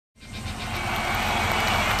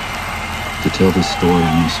tell this story, I'm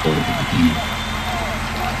gonna start at the beginning.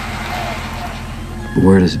 But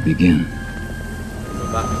where does it begin?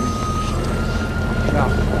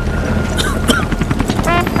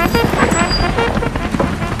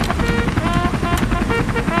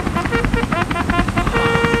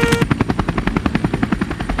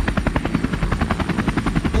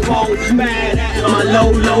 Mad at my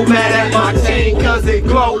low, mad at my chain cause it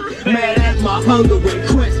glow. Mad at my hunger and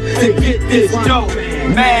quest to get this dough.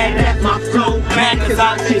 Mad at my flow, mad cause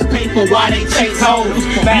I chase paper while they chase hoes.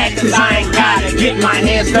 Mad cause I ain't gotta get my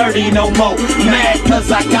hands dirty no more. Mad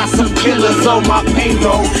cause I got some killers on my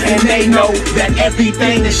payroll, and they know that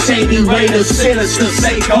everything is shady, way to sinister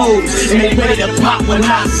say goes. And they ready to pop when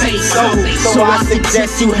I say so. So I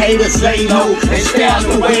suggest you haters lay low and stay out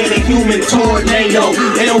the way of the human tornado.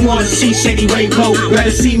 They don't wanna see Shady rainbow,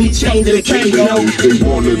 rather see me change the KO. They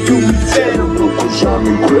wanna do me terrible cause I'm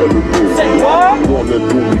incredible. Say what? They wanna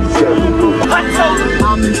do me terrible. I told you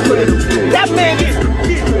I'm incredible. That man is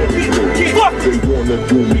fuck. They wanna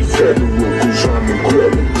do me terrible cause I'm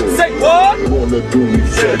incredible. Say what? They wanna do me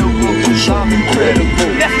terrible cause I'm incredible.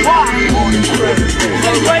 That's why I'm incredible.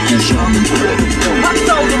 Say what? Cause I'm incredible. I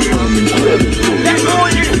told you I'm incredible. that's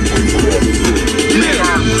on you.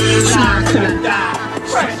 Incredible. Till I die,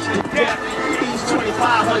 fresh to death. These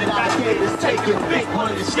 2,500 I gave is taking big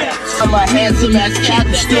 100 steps. I'm a handsome ass cat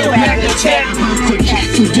that still back to check. For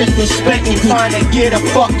cats who disrespect me, trying to get a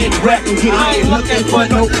fucking rep. I ain't looking for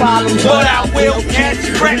no problems, but I will catch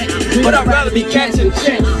wreck. But I'd rather be catching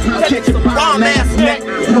checks. Catch a bomb ass neck.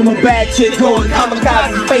 I'm a bad chick going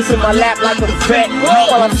kamikaze, face in my lap like a vet.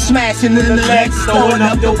 While I'm smashing in the legs, throwing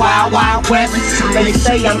up the wild, wild west. They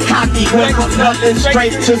say I'm cocky, went from nothing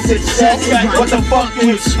straight to success. What the fuck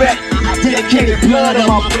you expect? I dedicated blood of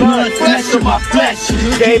my blood, flesh of my flesh.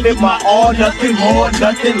 Gave it my all, nothing more,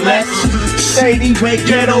 nothing less. Shady way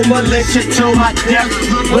ghetto militia till my death.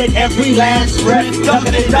 With every last breath,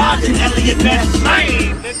 ducking and dodging Elliot Ness.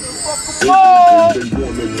 Whoa! They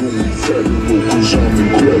wanna do me terrible cause I'm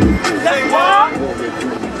incredible. Say what?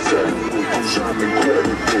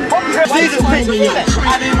 Jesus picked me. I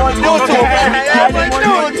didn't want to do it to him.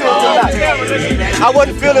 I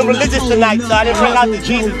wasn't feeling religious tonight, so I didn't bring out the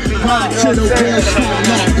Jesus piece.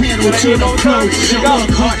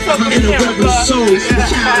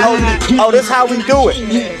 Oh, this how we do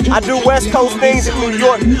it. I do West Coast things in New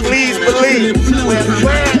York, please believe.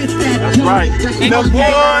 That's right. Number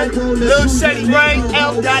one, Lil Shady Ray,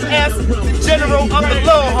 L.S, the general of the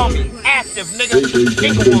little homie. Active, nigga.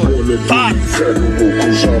 Inglewood. Bodies. Here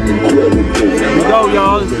we go,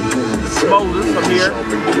 y'all. Moses from here,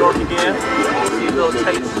 New York again. See a little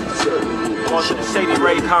taste. Going to the Shady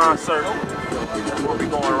Ray concert. That's where we're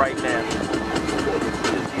going right now. Just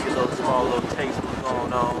give you a little small little taste of what's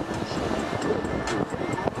going on.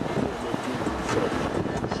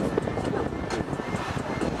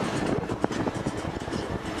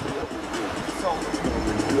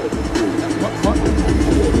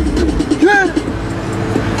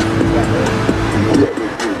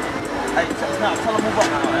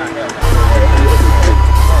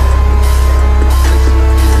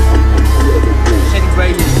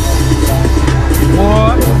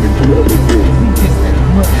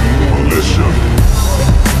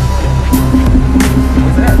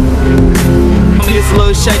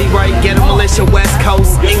 Shady Ray, Ghetto Militia, West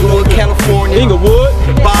Coast, Inglewood, California. Inglewood,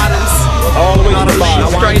 Bottoms, all the way to the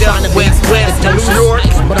bottom. Straight up, West, New York,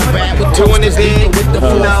 doing it big,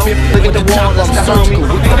 you know, look at the wall, I'm sorry.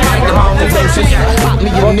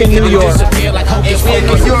 Fucking New York. It's in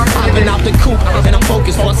New York, living out the coop, and I'm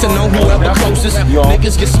focused, wants to know whoever closest.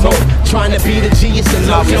 Niggas get smoked, trying to be the G's and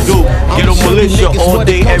how we do. Ghetto Militia all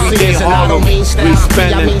day, every day, Harlem. We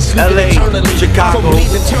spending LA, Chicago,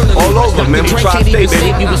 all over, man. We try to stay, baby.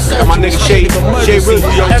 And my nigga Shady really,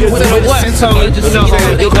 yo, just you know what I'm saying?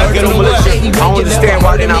 Ghetto Militia. I don't understand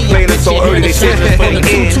why they're not playing it so early. They said it's for the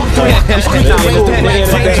end.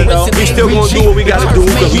 We still gonna do what we gotta do,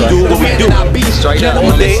 because we do what we do.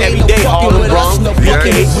 All day, every day, Harlem, Bronx,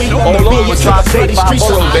 UK, all over. Try to stay 5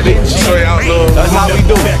 boroughs, baby. That's how we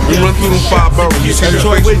do it. We run through them 5 boroughs.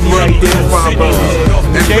 Detroit with me right there, 5 boroughs.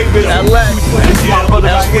 David, LA, this is my brother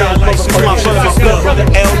right here. This is my brother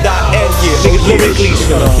L.S. here. Niggas lyrically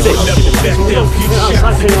sick.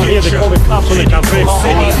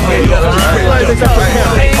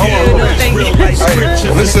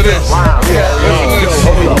 Listen to this.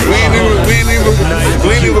 We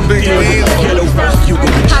ain't even big lead.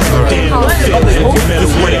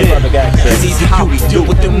 It's easy how we deal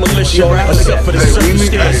with the militia rap, except for the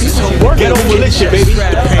circumstances. Ghetto militia, baby.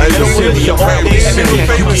 Ghetto militia all day. We ain't even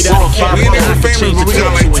famous, but we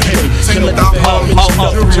got like 10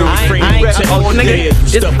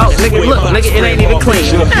 Nigga, look, nigga, it ain't even clean.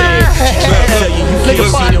 Nigga,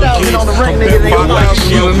 $5,000 on the ring, nigga.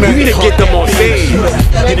 You need to get them on stage.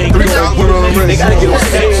 They gotta get on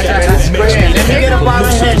stage. Let me get a bottle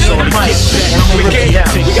of Henny on the mic. We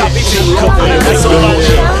got people. That's all I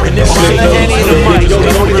need. And this is Henny on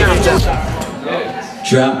the mic.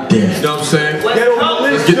 Drop dead. You know what I'm saying?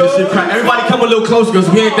 Let's get this shit cracked. Everybody come a little closer because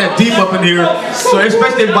we ain't that deep up in here. So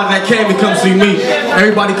especially everybody that came to come see me.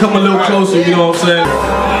 Everybody come a little closer, you know what I'm saying?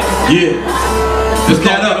 Yeah. Just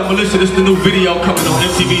that up. Militia, this is the new video coming on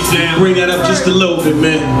MTV Jam. Bring that up just a little bit,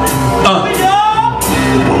 man.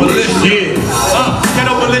 Militia. Yeah.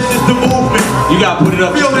 Ghetto Militia is the movement. You gotta put it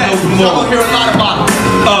up just a little bit more. I'm gonna hear a lot about it.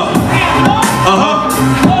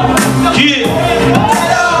 Yeah.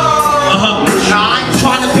 Nah, I ain't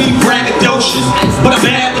trying to be braggadocious, but I'm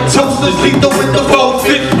mad with toasters, lethal with the roll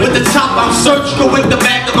fit. With the top, I'm surgical with the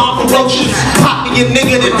magnum, I'm ferocious. Popping your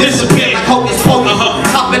nigga to disappear like hocus pocus.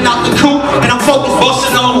 Hopping out the coupe, and I'm focused,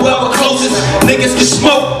 busting on whoever closest. Niggas can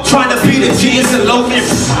smoke, trying to be the G's and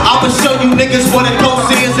locusts. I'ma show you niggas what a ghost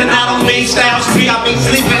is, and I don't mean styles P, I mean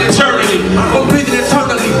sleeping eternally. I'm breathing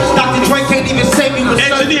eternally. Dr. Dre can't even save me with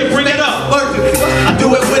engineer, bring it up. I do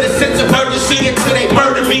it with a sense of urgency until they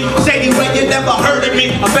murder me. Shady way you never heard of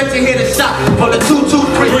me. I bet you hit a shot from the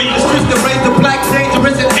 223. The streets that raise the black,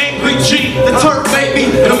 dangerous and angry G. The Turk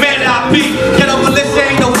baby, the man I be. Get up a list,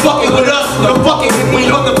 ain't no fucking with us. No fucking with me.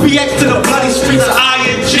 From the PX to the bloody streets of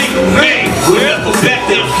ING. Man, we're up a back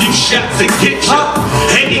there, a few shots to get ya.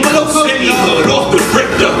 Any close, any hood off the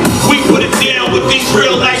Richter. We put it down with these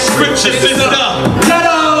real life scriptures. Is it up?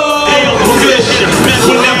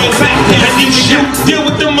 We'll never back down. And either you deal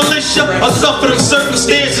with the militia or suffer them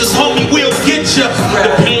circumstances, homie, we'll get ya. The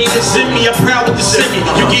pain is in me, I'm proud with the semi.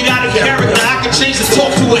 You get out of character, I can change the talk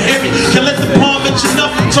to a heavy. Can let the palm itch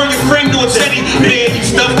enough, turn your frame to a teddy. Man, you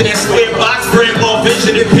stuffed in that square box, grandma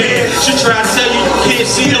vision impaired. She try to tell you you can't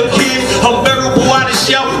see them kids. Unbearable out of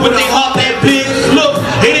shell with they heart that big. Look,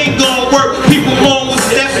 it ain't gonna work. People mourn with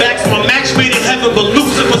setbacks. My match made in heaven, but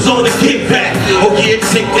Lucifer's on the kickback. Oh yeah,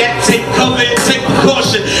 take that, take cover and take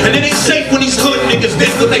precaution. And it ain't safe when these hood niggas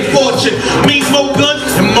think with they fortune. Mean more guns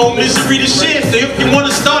and more misery to share. So if you wanna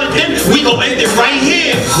start it then, we gon' end it right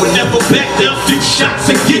here. We'll never back down, few shots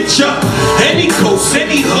and get ya. Any coast,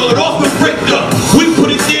 any hood, off the Richter. We put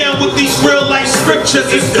it down with these real life scriptures.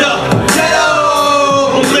 It's the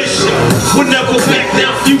ghetto militia. We'll never back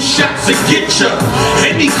down, few shots and get ya.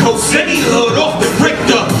 Any coast, any hood, off the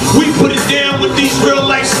Richter. We put it down with these real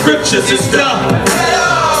life scriptures. It's the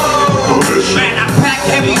man, I pack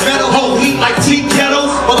heavy metal, whole heat like tea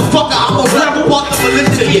kettles. Motherfucker, I'm a rebel, walk the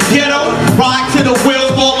militia, you ghetto. Ride to the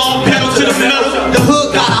wheels, fall on pedal to the metal. The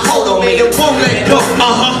hood got a hold on me, it won't let it go.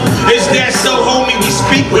 Is that so, homie? We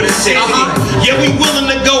speak with insanity. Yeah, we willing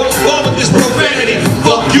to go far with this profanity.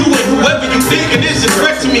 Fuck you and whoever you thinking is a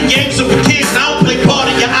threat to me. Games of a kid, I don't play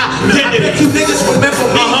part of your identity. I bet you niggas remember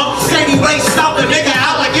me. Shady Ray stomped a nigga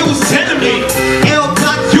out like it was 10 of me.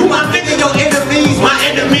 You my nigga, your enemies, my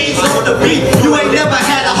enemies on the beat. You ain't never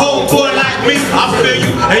had a homeboy like me. I feel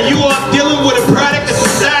you, and you are dealing with a product of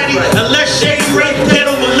society. Unless Shady Ray,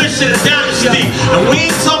 ghetto militia, the dynasty. And we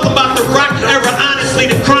ain't talking about the rock era, honestly.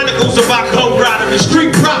 The chronicles of our co-rider, the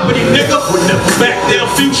street property, nigga. We'll never back down,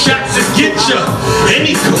 few shots and get ya.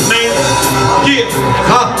 Any command, yeah.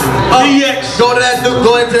 DX. Go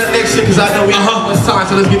into that next shit, cause I know we don't have much time,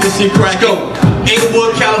 so let's get this shit cracked. Go.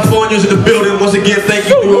 Inglewood, California's in the building. Once again, thank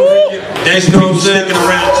you. Thanks for sticking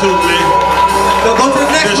around too, man. Go to the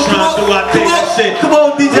next one. Come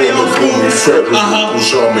on, DJ Old School.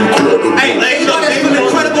 Hey, you know that's been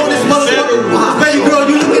incredible, this motherfucker. Baby girl,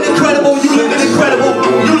 you looking incredible. You looking incredible.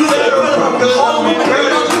 You looking incredible. All women,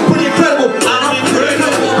 you pretty incredible. I'm incredible.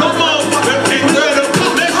 Come on, incredible.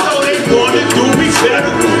 Let's go. They gonna do me better.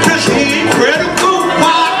 Cause he incredible.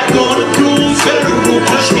 Why they gonna do me better?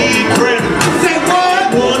 Cause he incredible. Say what?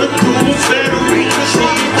 Wanna do me better. Cause he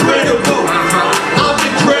incredible. I'm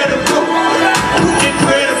incredible.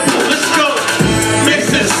 Incredible. Let's go. This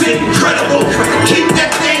is incredible. Keep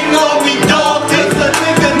that thing on me, dog. It's a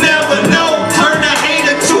nigga never know. Turn a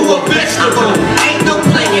hater to a vegetable. Ain't no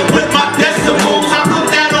place.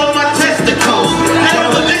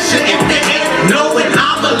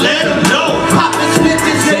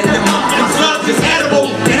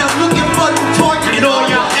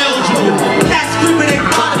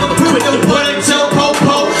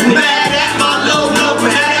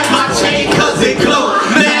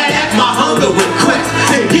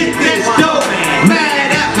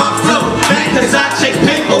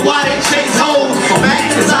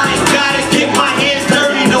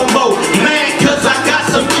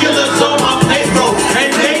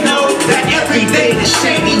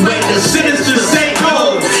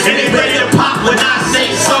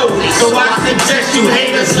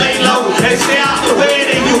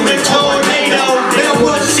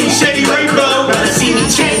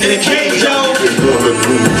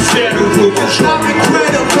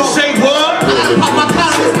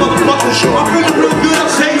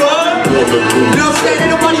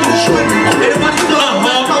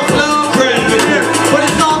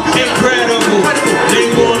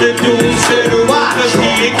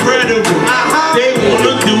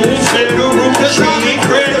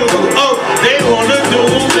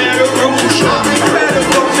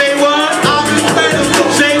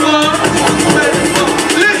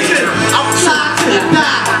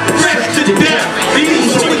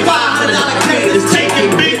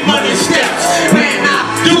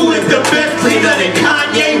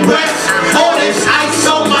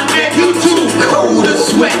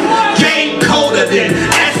 Game colder than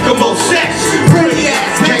Eskimo sex. Pretty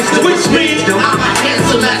ass gangster, which means I'm a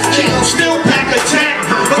handsome ass king. Still pack a check,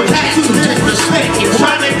 but cats who disrespect you.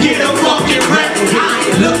 Trying to get a fucking wreck. I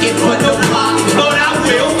ain't looking for no problem, but I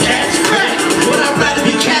will catch crack. But I'd rather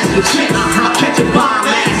be cast a check. I'll catch a bomb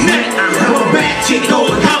ass neck. I'm a bad chick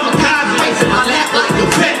going kamikaze, facing my lap like a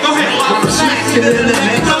vet. Go ahead, I'm smashing it in the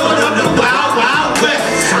neck. Going on the wild, wild west.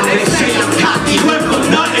 They say I'm cocky, went from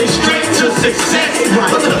nothing straight to success.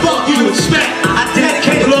 What the fuck you expect? I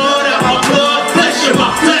dedicate blood of my blood, flesh of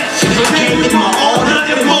my flesh. I gave it my all,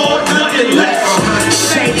 nothing more, nothing less.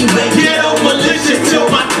 Shady, ghetto militia till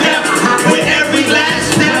my death. With every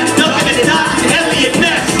last step, nothing is not Elliot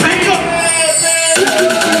Ness.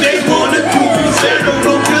 They wanna do me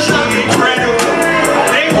federal, cause I'm incredible.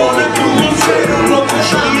 They wanna do me federal,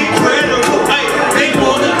 cause I'm incredible. Hey, they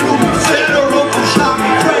wanna do me federal, cause I'm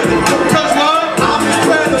incredible. Cause what? I'm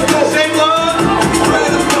incredible. Say what?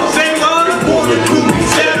 Incredible. Say what? Wanna do me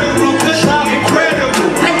federal, cause I'm incredible.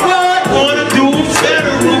 Say what? Wanna do me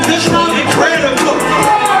federal, cause I'm incredible.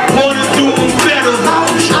 Wanna do me federal,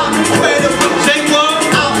 I'm incredible. Say what?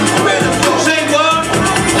 I'm incredible. Say what?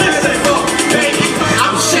 Listen, baby,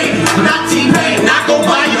 I'm Shady, not T-Pain, not gon'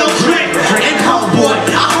 buy you no drink. And homeboy,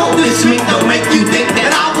 I hope this mink don't make you think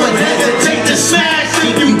that I would hesitate to smash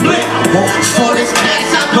if you blink. For this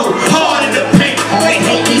cash, I go hard in the paint. They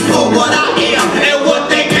hate me for what I am and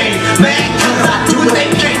what they ain't. Mad cause I do what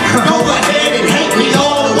they can't. Go ahead and hate me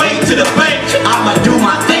all the way to the bank. I'ma do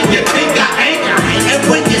my thing, you think I ain't. And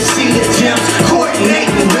when you see the gems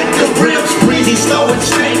coordinating with the rims, breezy, slow and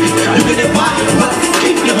steady, you can divide it, but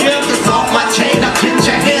keep your fingers off my chain. I'll get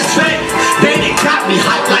your hands straight. They got me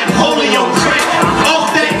hyped like holy on crack.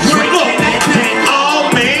 Off that drink and that tank. Oh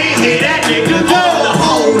man, hear that nigga go. A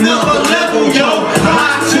whole nother level, yo.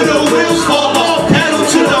 High to the wheels, fall off, pedal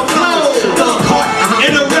to the floor. Thug heart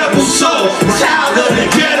in a rebel soul. Child of the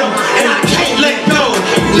ghetto, and I can't let go.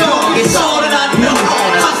 Dog, it's all that I know.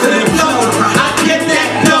 Hustle and flow, I get that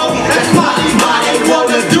dough. That's probably why they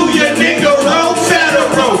wanna do your nigga roll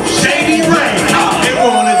federal. Shady Ray, they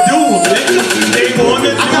wanna do it. They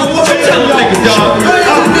wanna do it.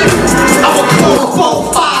 I'm a cool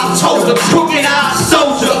 4-5 toter, crooked eye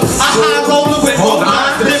soldier. A high roller with more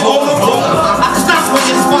lines than roller. I stop when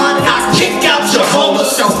you spot and I kick out your roller.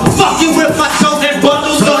 So fuck you with my toes and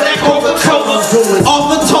bundles or that Coca-Cola. Off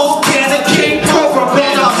the toe can of King Cobra,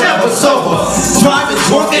 man, I'm never sober. Driving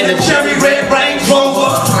twerk in a cherry red Range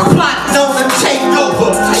Rover. Plotting on the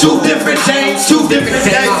takeover. Two different names, two different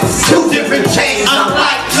days, two different chains. I'm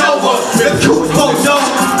like Nova, the cute photo,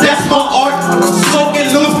 that's my art. Smoking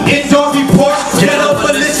loose, indoor report. Ghetto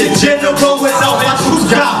militia general with all my troops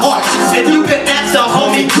got heart. And you can ask the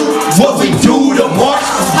homie crew what we do to march.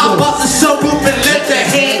 Hop off the sunroof and let the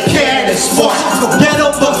hand cannon spark. Ghetto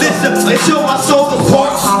militia until my soul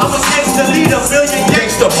departs. I'm a gangster leader, million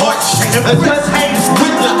gangster hearts. And just hang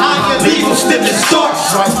with the iron legal stiff and starch.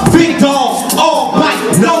 Big dogs, all white,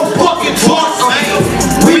 no fucking parts.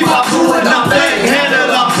 We about doing our thing,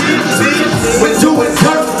 handle our business. We're doing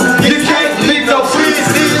dirt, you can't leave no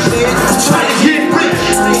business. Try to get rich,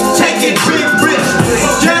 taking big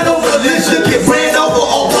risks. Ghetto militia, get ran over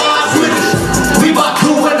or ride with us. We about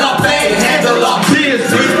doing our thing, handle our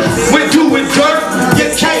business. We're doing dirt, you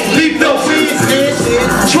can't leave no business.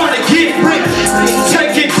 Try to get rich,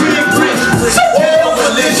 taking big risks. Ghetto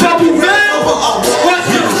militia, we ran over or ride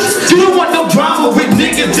with us. You don't want no drama with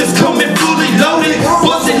niggas just coming fully loaded.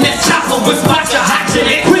 Busting that chopper with vodka hot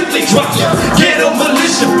and quickly drop ya. Ghetto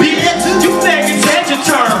militia, bitch, you faggots had your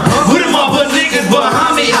turn. Put them all but niggas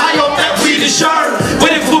behind me, high on that weed and shirt.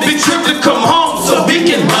 Waiting for big trip to come home so we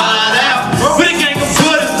can ride out. With a gang of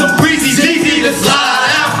brothers, some breezy, easy to slide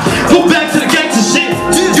out. Go back to the gangster shit,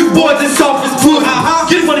 you boys in soft as wood.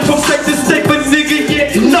 Get money from sex to steak, but nigga,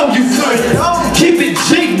 yeah, you know you couldn't. Keep it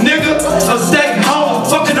cheap, nigga, or stay home.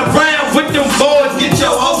 Fucking around with them boys, get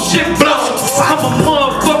your whole shit blown. I'm a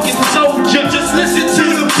motherfucking soldier, just listen to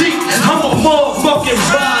the beat. I'm a motherfucking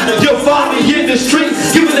rider, you'll find me in the street.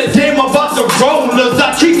 Giving a damn about the rollers,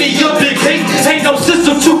 I keep me up big heat. Ain't no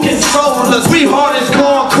system to control us, we hard as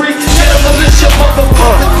concrete. Get a militia,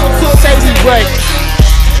 motherfucker. Shady Ray,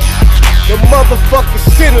 the motherfucking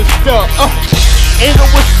Sinista.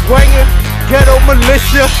 Inglewood swinging, ghetto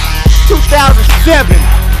militia, 2007.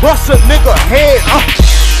 Bust a nigga head.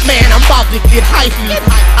 Man, I'm about to get hypey.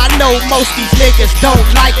 I know most these niggas don't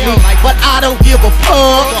like me, but I don't give a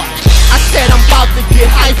fuck. I said I'm about to get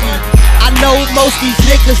hypey. I know most these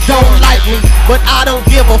niggas don't like me, but I don't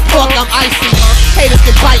give a fuck. I'm icy. Haters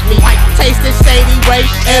can bite me. Taste this Shady Ray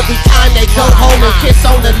every time they go home and kiss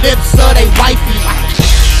on the lips of they wifey.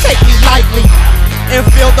 Take me lightly. and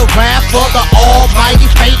feel the wrath of the almighty.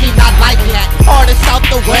 Baby, not like that. Hardest out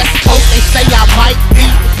the west coast, they say I might be.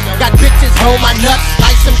 Got bitches on my nuts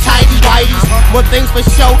like some tidy whities. One thing's for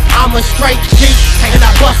sure, I'm a straight G. And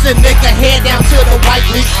I bust a nigga head down to the white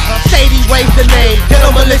meat. Shady waves the name,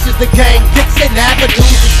 Ghetto Militia's the gang. Dixon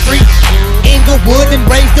Avenue's the street. Inglewood and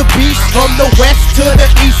raise the beast. From the west to the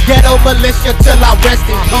east, Ghetto Militia till I rest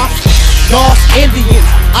in peace. Lost Indians,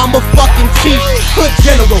 I'm a fucking chief. Hood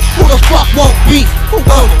general, who the fuck won't beef? Who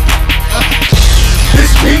won't it?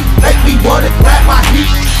 This beat make me wanna grab my heat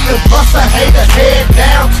and bust a hater's head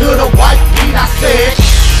down to the white meat. I said,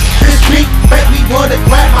 this beat make me wanna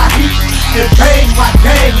grab my heat and bang my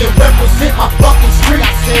gang and represent my fucking street.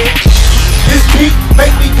 I said, this beat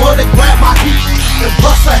make me wanna grab my heat and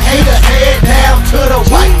bust a hater's head down to the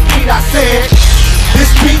white meat. I said,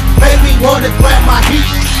 this beat make me wanna grab my heat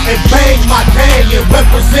and bang my gang and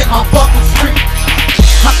represent my fucking street.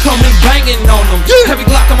 I come in banging on them. Heavy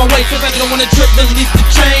Glock on my waist, if I don't wanna trip, then leave the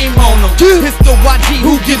chain on them. It's the YG,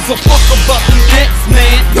 who gives a fuck about the next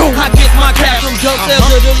man? I get my cash from drug sales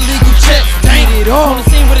to the legal checks. Dang it all. On the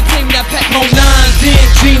scene with a team that pack no nines, then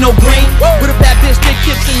Gino Green. With a bad bitch, they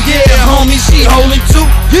kips and yeah, homie, she holding too.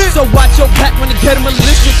 So watch your back when the Ghetto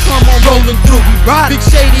Militia come on rolling through. Big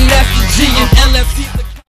Shady, that's the G and LFC.